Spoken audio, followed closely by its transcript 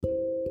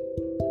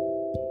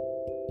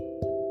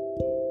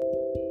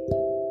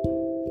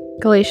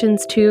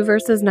Galatians 2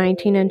 verses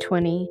 19 and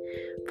 20.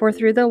 For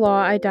through the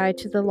law I died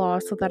to the law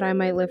so that I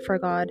might live for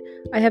God.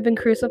 I have been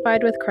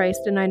crucified with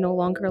Christ, and I no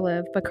longer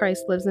live, but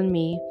Christ lives in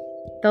me.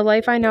 The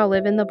life I now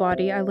live in the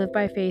body, I live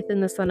by faith in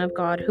the Son of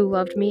God, who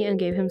loved me and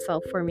gave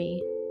himself for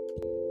me.